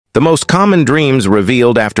The most common dreams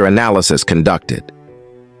revealed after analysis conducted.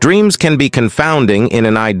 Dreams can be confounding in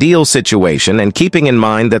an ideal situation, and keeping in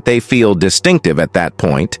mind that they feel distinctive at that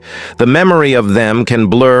point, the memory of them can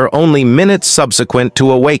blur only minutes subsequent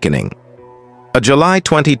to awakening. A July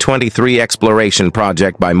 2023 exploration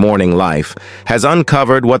project by Morning Life has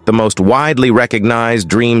uncovered what the most widely recognized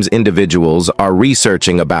dreams individuals are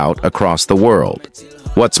researching about across the world.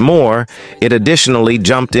 What's more, it additionally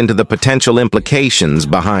jumped into the potential implications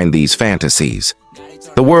behind these fantasies.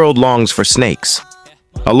 The world longs for snakes.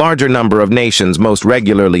 A larger number of nations most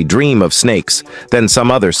regularly dream of snakes than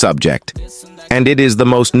some other subject, and it is the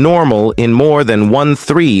most normal in more than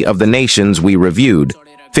 1/3 of the nations we reviewed,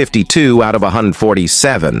 52 out of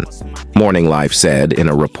 147, Morning Life said in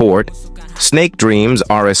a report. Snake dreams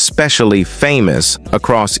are especially famous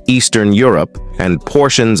across Eastern Europe and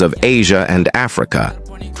portions of Asia and Africa.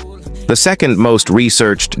 The second most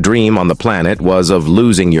researched dream on the planet was of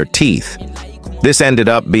losing your teeth. This ended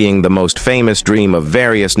up being the most famous dream of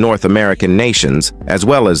various North American nations, as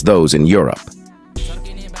well as those in Europe.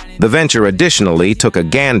 The venture additionally took a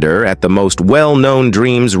gander at the most well-known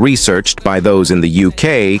dreams researched by those in the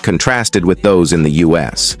UK contrasted with those in the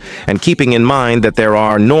US. And keeping in mind that there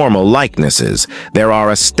are normal likenesses, there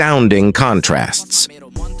are astounding contrasts.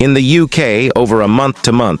 In the UK, over a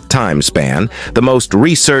month-to-month time span, the most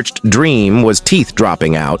researched dream was teeth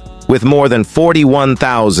dropping out, with more than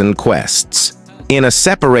 41,000 quests. In a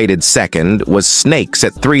separated second was snakes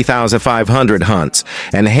at 3,500 hunts,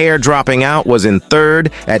 and hair dropping out was in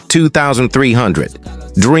third at 2,300.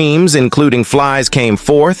 Dreams, including flies, came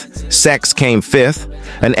fourth, sex came fifth,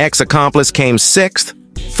 an ex-accomplice came sixth,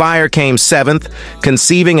 fire came seventh,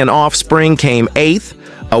 conceiving an offspring came eighth,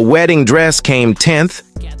 a wedding dress came 10th,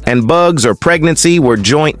 and bugs or pregnancy were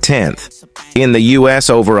joint 10th. In the U.S.,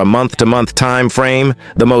 over a month-to-month time frame,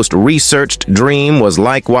 the most researched dream was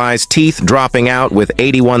likewise teeth dropping out with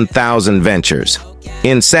 81,000 ventures.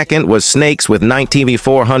 In second was snakes with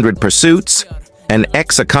 19,400 pursuits. An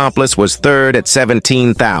ex-accomplice was third at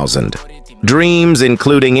 17,000. Dreams,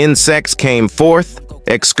 including insects, came fourth.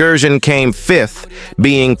 Excursion came fifth,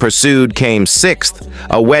 being pursued came sixth,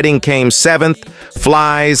 a wedding came seventh,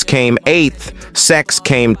 flies came eighth, sex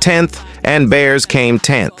came 10th, and bears came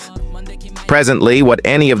 10th. Presently, what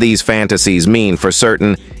any of these fantasies mean for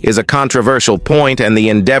certain is a controversial point, and the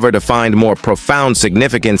endeavor to find more profound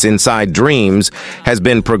significance inside dreams has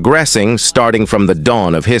been progressing starting from the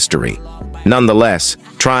dawn of history. Nonetheless,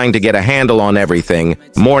 trying to get a handle on everything,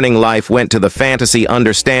 Morning Life went to the fantasy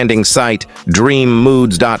understanding site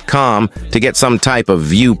dreammoods.com to get some type of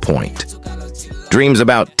viewpoint. Dreams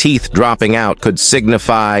about teeth dropping out could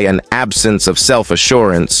signify an absence of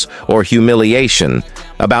self-assurance or humiliation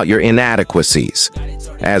about your inadequacies,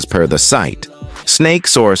 as per the site.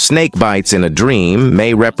 Snakes or snake bites in a dream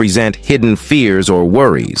may represent hidden fears or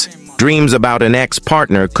worries. Dreams about an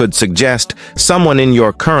ex-partner could suggest someone in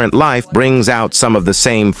your current life brings out some of the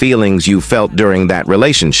same feelings you felt during that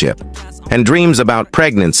relationship. And dreams about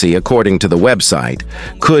pregnancy, according to the website,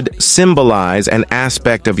 could symbolize an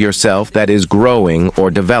aspect of yourself that is growing or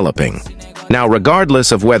developing. Now,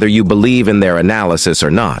 regardless of whether you believe in their analysis or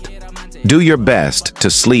not, do your best to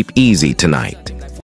sleep easy tonight.